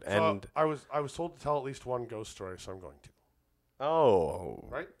episode, So and I was told to tell at least one ghost story, so I'm going to.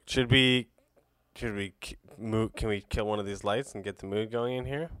 right? Right? Can we kill one of these lights and get the mood going in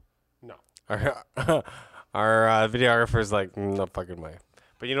here? No. Our videographer's like, no fucking way.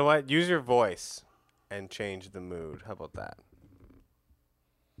 But you know what? Use your voice and change the mood. How about that?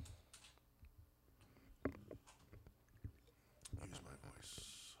 Use my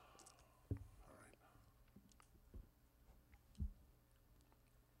voice. All right.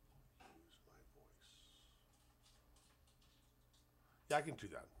 Use my voice. Yeah, I can do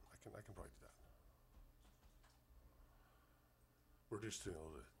that. I can probably do that. We're just doing a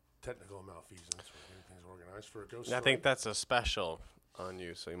little bit of technical malfeasance. We're getting things organized for a ghost I story. think that's a special on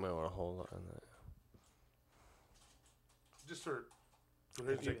you, so you might want to hold on that. Just for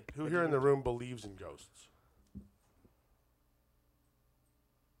who here in the room believes in ghosts?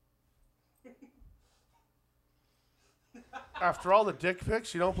 After all the dick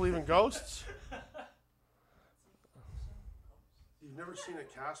pics, you don't believe in ghosts? You've never seen a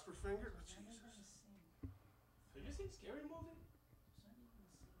Casper finger? Jesus. Have you seen Scary Movie?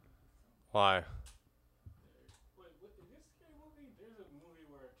 Why? Wait, in this Scary Movie, there's a movie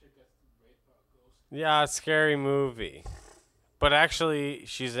where a chick gets raped by a ghost. Yeah, scary movie. But actually,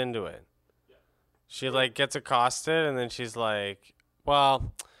 she's into it. She like gets accosted, and then she's like,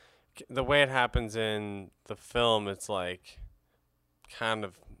 well, the way it happens in the film, it's like kind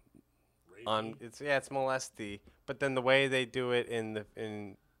of on. It's molesty, but then the way they do it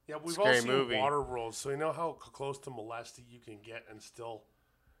in Yeah, we've scary all seen movie. Waterworld, so we know how close to molesting you can get and still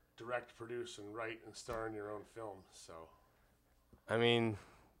direct, produce, and write and star in your own film. So I mean,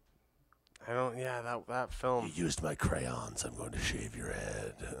 I don't. Yeah, that film. you used my crayons. I'm going to shave your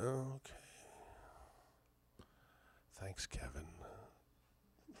head. Okay. Thanks, Kevin.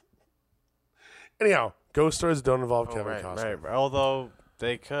 Anyhow, ghost stories don't involve Oh, Kevin right, Costner. right. Although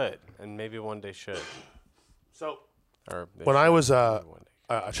they could, and maybe one day should. So Or they when I should, was maybe one day.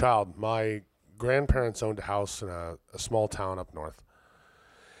 a child, my grandparents owned a house in a small town up north.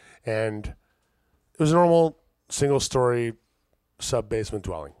 And it was a normal single-story sub-basement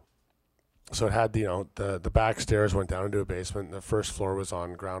dwelling. So it had, the back stairs went down into a basement, and the first floor was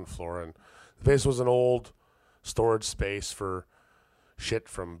on ground floor. And the basement was an old storage space for shit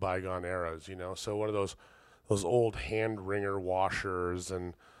from bygone eras, So one of those old hand wringer washers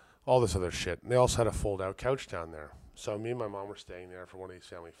and all this other shit. And they also had a fold-out couch down there. So me and my mom were staying there for one of these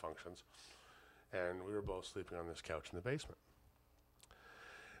family functions. And we were both sleeping on this couch in the basement.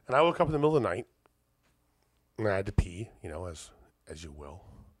 And I woke up in the middle of the night, and I had to pee, as you will.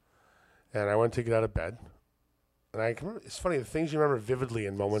 And I went to get out of bed. And I can remember, it's funny, the things you remember vividly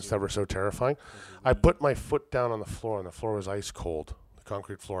in moments that were so terrifying. I put my foot down on the floor, and the floor was ice cold, the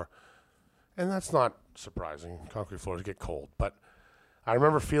concrete floor. And that's not surprising. Concrete floors get cold. But I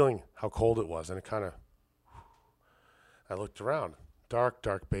remember feeling how cold it was, and it kind of, I looked around. Dark,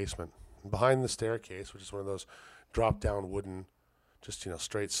 dark basement. And behind the staircase, which is one of those drop-down wooden, just,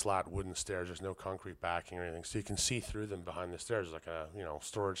 straight slat wooden stairs. There's no concrete backing or anything. So you can see through them behind the stairs, like a,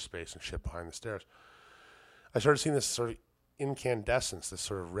 storage space and shit behind the stairs. I started seeing this sort of incandescence, this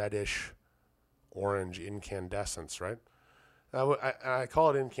sort of reddish orange incandescence, right? I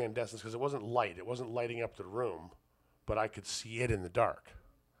call it incandescence because it wasn't light. It wasn't lighting up the room, but I could see it in the dark.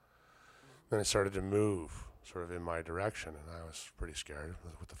 Then it started to move sort of in my direction, and I was pretty scared.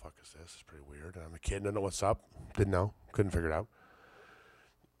 What the fuck is this? It's pretty weird. And I'm a kid, didn't know what's up. Didn't know. Couldn't figure it out.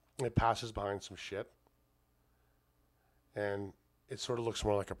 It passes behind some shit, and it sort of looks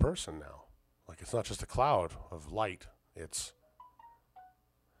more like a person now. Like it's not just a cloud of light. It's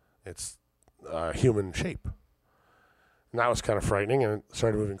human shape. And that was kind of frightening, and it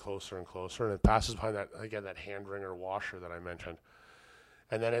started moving closer and closer, and it passes behind that hand wringer washer that I mentioned.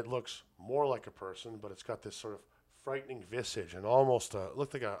 And then it looks more like a person, but it's got this sort of frightening visage and almost it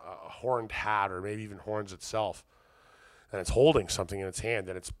looked like a horned hat or maybe even horns itself. And it's holding something in its hand,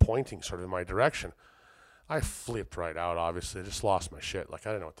 and it's pointing sort of in my direction. I flipped right out, obviously. I just lost my shit. Like, I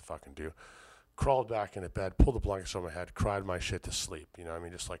didn't know what to fucking do. Crawled back into bed, pulled the blankets over my head, cried my shit to sleep.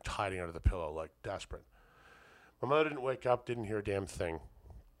 Just like hiding under the pillow, like desperate. My mother didn't wake up, didn't hear a damn thing,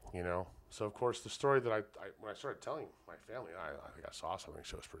 So, of course, the story that I when I started telling my family, I think I saw something,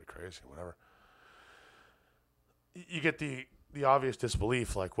 so it was pretty crazy, whatever. You get the obvious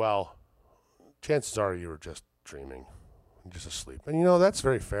disbelief, like, well, chances are you were just dreaming, just asleep. And, that's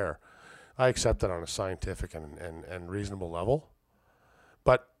very fair. I accept that on a scientific and reasonable level.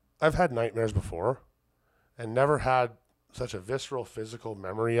 But I've had nightmares before and never had such a visceral physical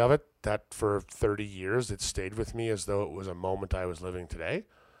memory of it that for 30 years it stayed with me as though it was a moment I was living today.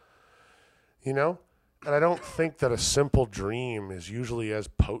 And I don't think that a simple dream is usually as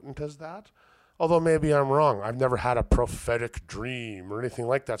potent as that. Although maybe I'm wrong. I've never had a prophetic dream or anything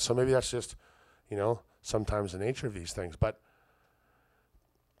like that. So maybe that's just, sometimes the nature of these things. But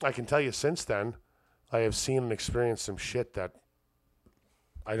I can tell you since then, I have seen and experienced some shit that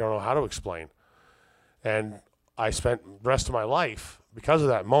I don't know how to explain. And I spent the rest of my life, because of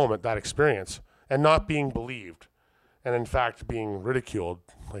that moment, that experience, and not being believed. And in fact, being ridiculed.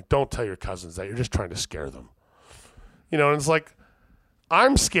 Like, don't tell your cousins that. You're just trying to scare them. And it's like,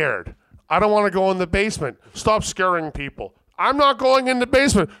 I'm scared. I don't want to go in the basement. Stop scaring people. I'm not going in the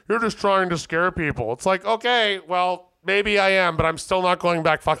basement. You're just trying to scare people. It's like, okay, well, maybe I am, but I'm still not going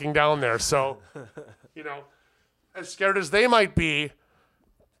back fucking down there. So, as scared as they might be,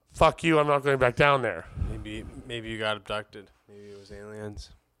 fuck you, I'm not going back down there. Maybe you got abducted. Maybe it was aliens.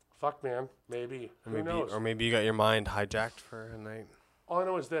 Fuck, man. Maybe. Who knows? Or maybe you got your mind hijacked for a night. All I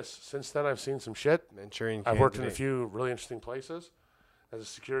know is this. Since then, I've seen some shit. Manchurian I've worked in a Candidate. few really interesting places. As a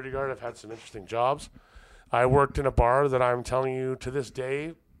security guard, I've had some interesting jobs. I worked in a bar that I'm telling you to this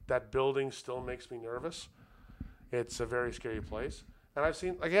day, that building still makes me nervous. It's a very scary place. And I've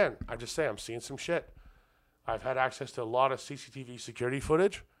seen, again, I just say I'm seeing some shit. I've had access to a lot of CCTV security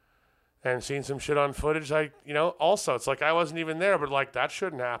footage and seen some shit on footage. Also, it's like I wasn't even there, but like that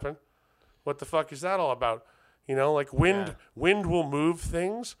shouldn't happen. What the fuck is that all about? Like wind will move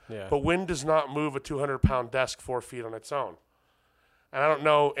things, but wind does not move a 200-pound desk 4 feet on its own. And I don't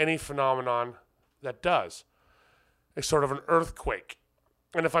know any phenomenon that does. It's sort of an earthquake.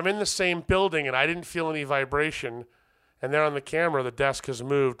 And if I'm in the same building and I didn't feel any vibration, and there on the camera, the desk has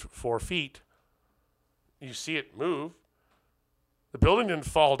moved 4 feet, you see it move. The building didn't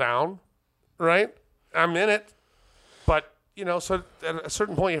fall down, right? I'm in it. But, so at a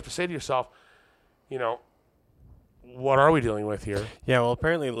certain point, you have to say to yourself, what are we dealing with here? Yeah, well,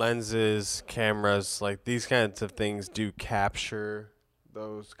 apparently lenses, cameras, like these kinds of things do capture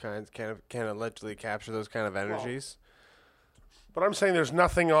those kinds, can allegedly capture those kind of energies. But I'm saying there's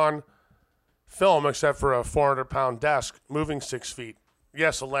nothing on film except for a 400-pound desk moving 6 feet.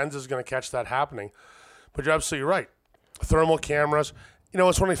 Yes, a lens is going to catch that happening. But you're absolutely right. Thermal cameras.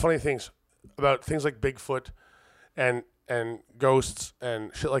 It's one of the funny things about things like Bigfoot and ghosts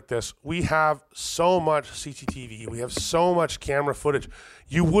and shit like this. We have so much CCTV. We have so much camera footage.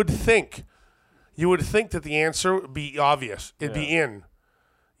 You would think that the answer would be obvious. It'd be in.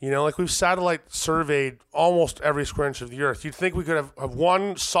 Like we've satellite surveyed almost every square inch of the earth. You'd think we could have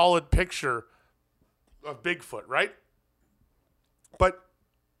one solid picture of Bigfoot, right? But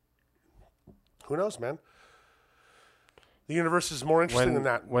who knows, man? The universe is more interesting than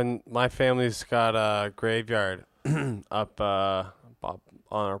that. When my family's got a graveyard up on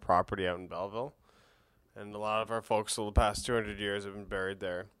our property out in Belleville, and a lot of our folks for the past 200 years have been buried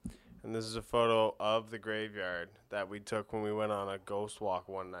there. And this is a photo of the graveyard that we took when we went on a ghost walk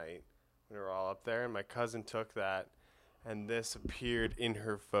one night. We were all up there, and my cousin took that, and this appeared in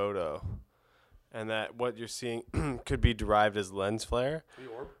her photo. And that what you're seeing could be derived as lens flare. The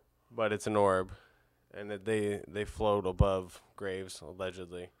orb? But it's an orb. And that they float above graves,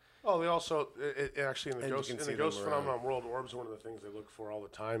 allegedly. Oh, they also actually in the And ghost you can see them around. phenomenon world, orbs are one of the things they look for all the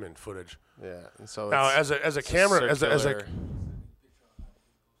time in footage. Yeah. And so Now, it's, as a it's camera, circular-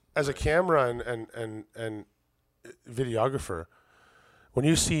 as a camera and videographer, when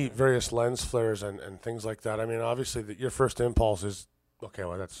you see various lens flares and things like that, I mean, obviously your first impulse is, okay,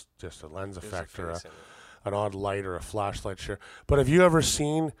 well, that's just a lens there's a effect or face in it. an odd light or a flashlight, sure. But have you ever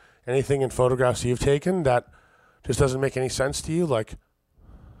seen anything in photographs you've taken that just doesn't make any sense to you? Like,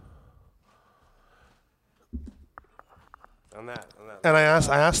 On that. and I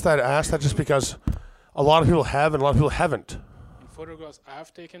asked that just because a lot of people have and a lot of people haven't. In photographs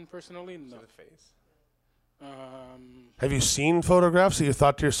I've taken personally, no. The face. Have you seen photographs that you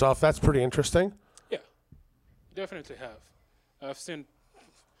thought to yourself, that's pretty interesting? Yeah, definitely have. I've seen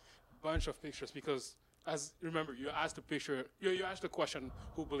a bunch of pictures because, remember, you asked you asked the question,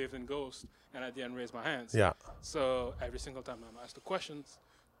 who believed in ghosts, and I didn't raise my hands. Yeah. So every single time I'm asked the questions,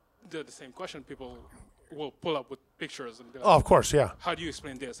 the same question, people will pull up with pictures and be like, Oh, of course, yeah. how do you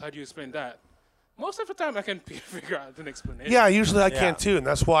explain this? How do you explain that? Most of the time, I can figure out an explanation. Yeah, usually I Yeah. can too, and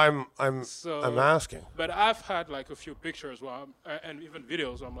that's why I'm So, asking. But I've had like a few pictures and even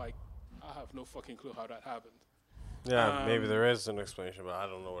videos where I'm like, I have no fucking clue how that happened. Yeah, maybe there is an explanation, but I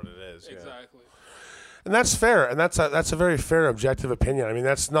don't know what it is. Yeah. Exactly. And that's fair, and that's a very fair, objective opinion. I mean,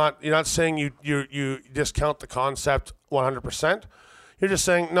 you're not saying you discount the concept 100%. You're just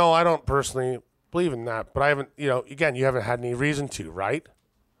saying, no, I don't personally believe in that, but I haven't. Again, you haven't had any reason to, right?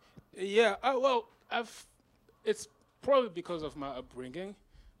 Yeah, well, it's probably because of my upbringing.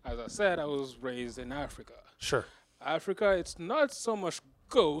 As I said, I was raised in Africa. Sure. Africa, it's not so much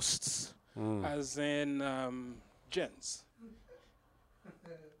ghosts as in jinns. I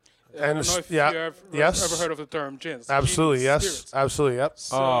And don't know if yeah, you've yes. ever heard of the term jinns. Absolutely, Jinn yes. spirits. Absolutely, yep.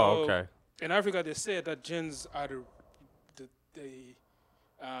 So Oh, okay. In Africa, they say that jinns are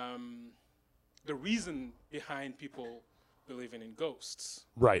the reason behind people believing in ghosts.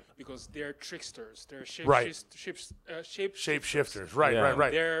 Right. Because they're tricksters. They're Right. shapeshifters. Right, Yeah. right,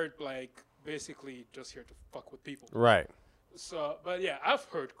 right. They're like basically just here to fuck with people. Right. So, but yeah, I've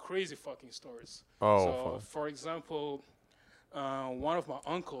heard crazy fucking stories. Oh, So, fun. for example, one of my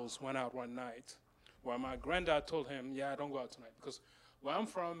uncles went out one night where my granddad told him, yeah, don't go out tonight. Because where I'm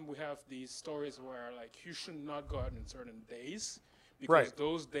from, we have these stories where, like, you should not go out on certain days. Because Right.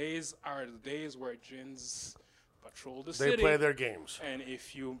 those days are the days where jinns patrol the They city. play their games. And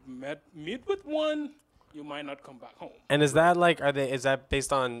if you meet with one, you might not come back home. And is that like is that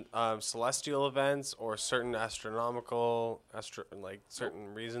based on celestial events or certain astronomical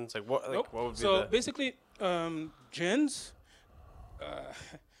certain reasons? Like what Nope. what would be So the basically, jinns.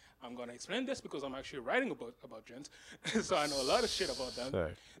 I'm gonna explain this because I'm actually writing about jinns, so I know a lot of shit about them.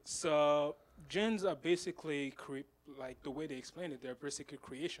 Sorry. So jinns are basically like the way they explain it. They're basically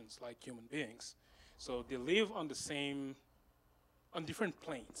creations like human beings. So they live on different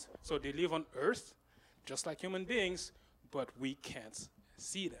planes. So they live on Earth, just like human beings, but we can't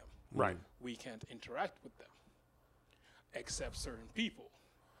see them. Right. We can't interact with them, except certain people.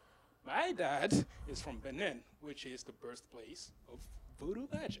 My dad is from Benin, which is the birthplace of voodoo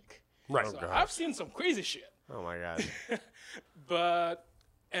magic. Right. So I've seen some crazy shit. Oh my god. But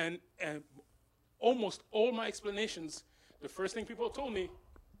and almost all my explanations, the first thing people told me,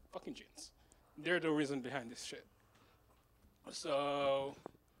 fucking jinns. They're the reason behind this shit. So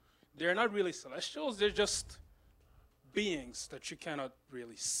they're not really celestials, they're just beings that you cannot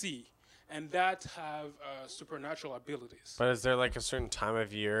really see and that have supernatural abilities. But is there like a certain time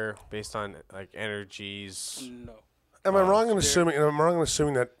of year based on like energies? No. Am I wrong in assuming? Am I wrong in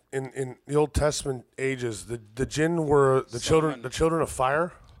assuming that in the Old Testament ages, the jinn were the children of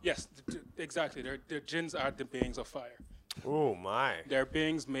fire? Yes, exactly. The jinns are the beings of fire. Oh my. They're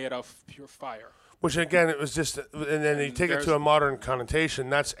beings made of pure fire. Which again, it was just, and then you take it to a modern connotation.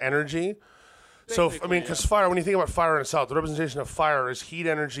 That's energy. So I mean, because fire, when you think about fire in itself, the representation of fire is heat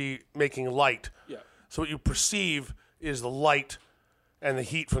energy making light. Yeah. So what you perceive is the light and the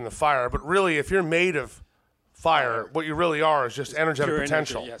heat from the fire. But really, if you're made of fire, what you really are is just energetic Pure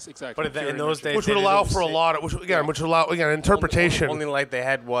potential. Energy, yes, exactly. But Pure in those energy. days, Which they would allow didn't for a say- lot of, which would allow, again, interpretation. Only light they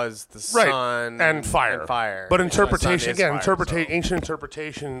had was the Right, sun and fire. But And the sun interpretation, is again, fire, so- ancient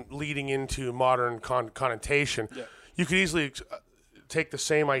interpretation leading into modern connotation. Yeah. You could easily take the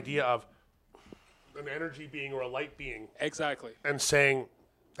same idea of an energy being or a light being Exactly. and saying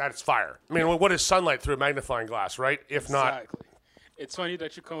that it's fire. I mean, what is sunlight through a magnifying glass, right? If not, Exactly. It's funny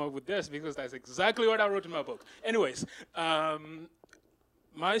that you come up with this because that's exactly what I wrote in my book. Anyways,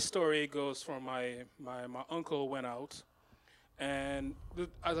 my story goes from my uncle went out, and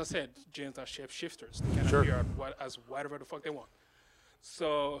as I said, jinns are shapeshifters. They can appear as whatever the fuck they want.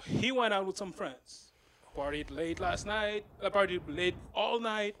 So he went out with some friends, partied late last night, partied late all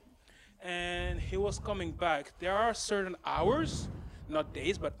night, and he was coming back. There are certain hours, not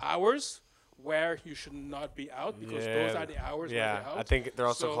days, but hours, where you should not be out because those are the hours where Yeah, you're out. I think they're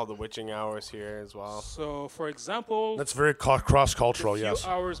also So- called the witching hours here as well. So, for example, that's very cross-cultural, a few yes.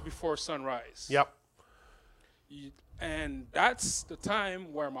 hours before sunrise. Yep. And that's the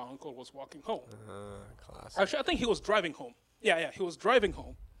time where my uncle was walking home. Classic. Actually, I think he was driving home. Yeah, he was driving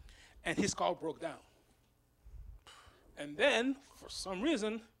home, and his car broke down. And then, for some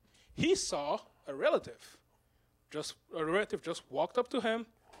reason, he saw a relative. A relative just walked up to him,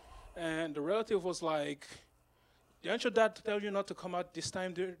 and the relative was like, "Didn't your dad tell you not to come out this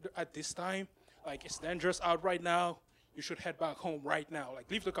time? At this time, like it's dangerous out right now. You should head back home right now.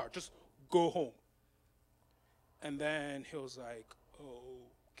 Like leave the car, just go home." And then he was like,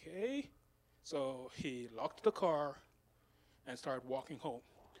 "Okay." So he locked the car and started walking home.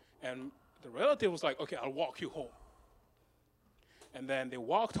 And the relative was like, "Okay, I'll walk you home." And then they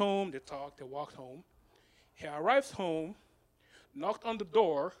walked home, they talked, they walked home. He arrived home, knocked on the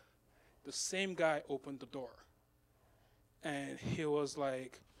door. The same guy opened the door. And he was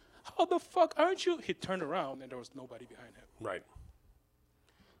like, "How the fuck aren't you?" He turned around and there was nobody behind him. Right.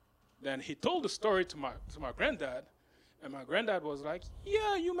 Then he told the story to my granddad, and my granddad was like,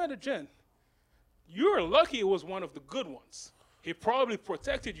 "Yeah, you met a jinn. You're lucky it was one of the good ones. He probably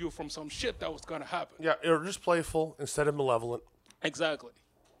protected you from some shit that was gonna happen." Yeah, or just playful instead of malevolent. Exactly.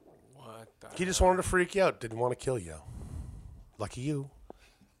 What the He just wanted to freak you out, didn't want to kill you. Lucky you.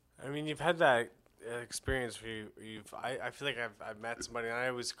 I mean, you've had that experience where I feel like I've met somebody, and I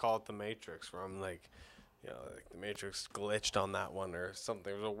always call it the Matrix, where I'm like, like the Matrix glitched on that one or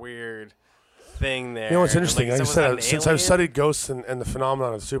something. There's a weird thing there. You know what's Like, interesting? someone's I had said, an since I've alien? studied ghosts and the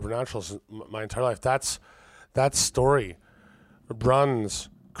phenomenon of the supernatural my entire life, that story runs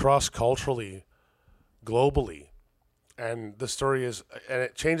cross-culturally, globally. And the story is, and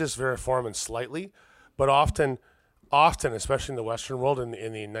it changes veriformin slightly, but often, especially in the Western world, in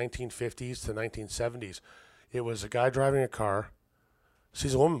the 1950s to 1970s, it was a guy driving a car,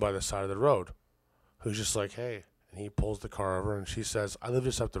 sees a woman by the side of the road, who's just like, "Hey," and he pulls the car over, and she says, "I live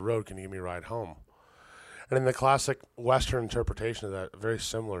just up the road. Can you give me a ride home?" And in the classic Western interpretation of that very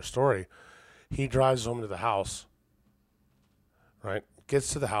similar story, he drives home to the house, right?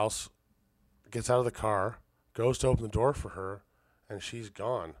 Gets to the house, gets out of the car, goes to open the door for her, and she's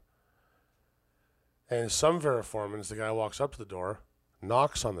gone. And in some veriformins, the guy walks up to the door,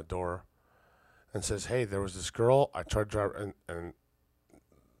 knocks on the door, and says, "Hey, there was this girl. I tried to drive," and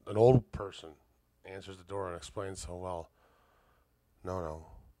an old person answers the door and explains, "Oh, well, no.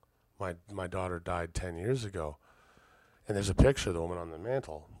 My daughter died 10 years ago." And there's a picture of the woman on the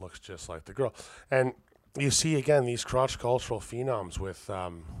mantle. Looks just like the girl. And you see, again, these cross-cultural phenoms with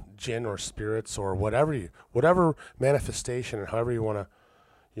jinn or spirits or whatever manifestation and however you want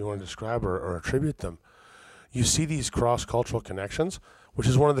to describe or attribute them. You see these cross-cultural connections, which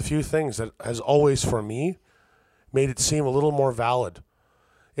is one of the few things that has always, for me, made it seem a little more valid.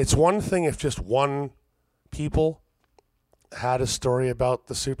 It's one thing if just one people had a story about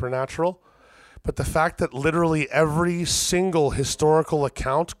the supernatural, but the fact that literally every single historical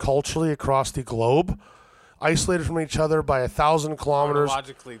account culturally across the globe, isolated from each other by 1,000 kilometers,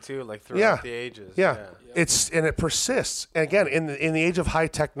 Chronologically too, like throughout Yeah. the ages. yeah, it persists. And again, in the age of high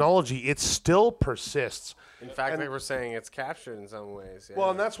technology, it still persists. In fact, they were saying it's captured in some ways. Yeah. Well,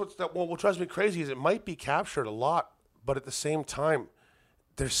 and that's what drives me crazy is it might be captured a lot, but at the same time,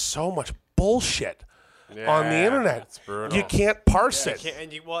 there's so much bullshit on the Yeah, internet. it's brutal. You can't parse You it.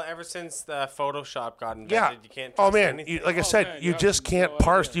 can't, and well, ever since the Photoshop got invented, Yeah. you can't. Oh trust man, anything. like I said, man, you you just have can't no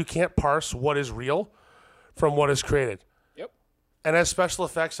parse. idea. You can't parse what is real from what is created. Yep. And as special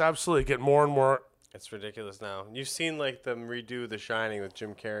effects, absolutely get more and more. It's ridiculous now. You've seen like them redo The Shining with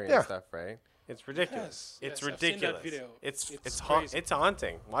Jim Carrey Yeah. and stuff, right? It's ridiculous. Yes, it's yes, I've seen that ridiculous. video. It's It's it's crazy. it's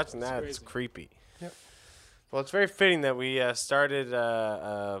haunting. Watching that, it's crazy. creepy. Well, it's very fitting that we started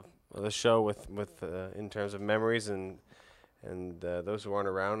the show with in terms of memories and those who aren't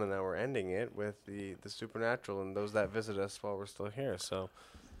around, and now we're ending it with the supernatural and those that visit us while we're still here. So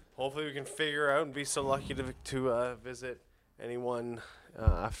hopefully we can figure out and be so lucky to visit anyone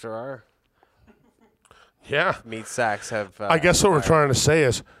after our Yeah. meat sacks have. I guess what we're expired. trying to say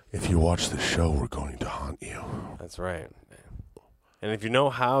is, if you watch the show, we're going to haunt you. That's right. And if you know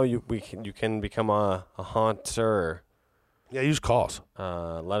how you can become a haunter, Yeah, use calls.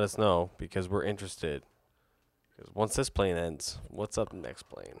 let us know because we're interested. Because once this plane ends, what's up next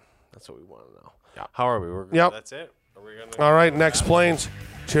plane? That's what we want to know. Yeah. How are we? We're Yep. That's it. Are we gonna? All right, next planes.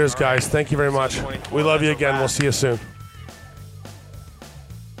 Cheers, guys. Thank you very much. We love you again. We'll see you soon.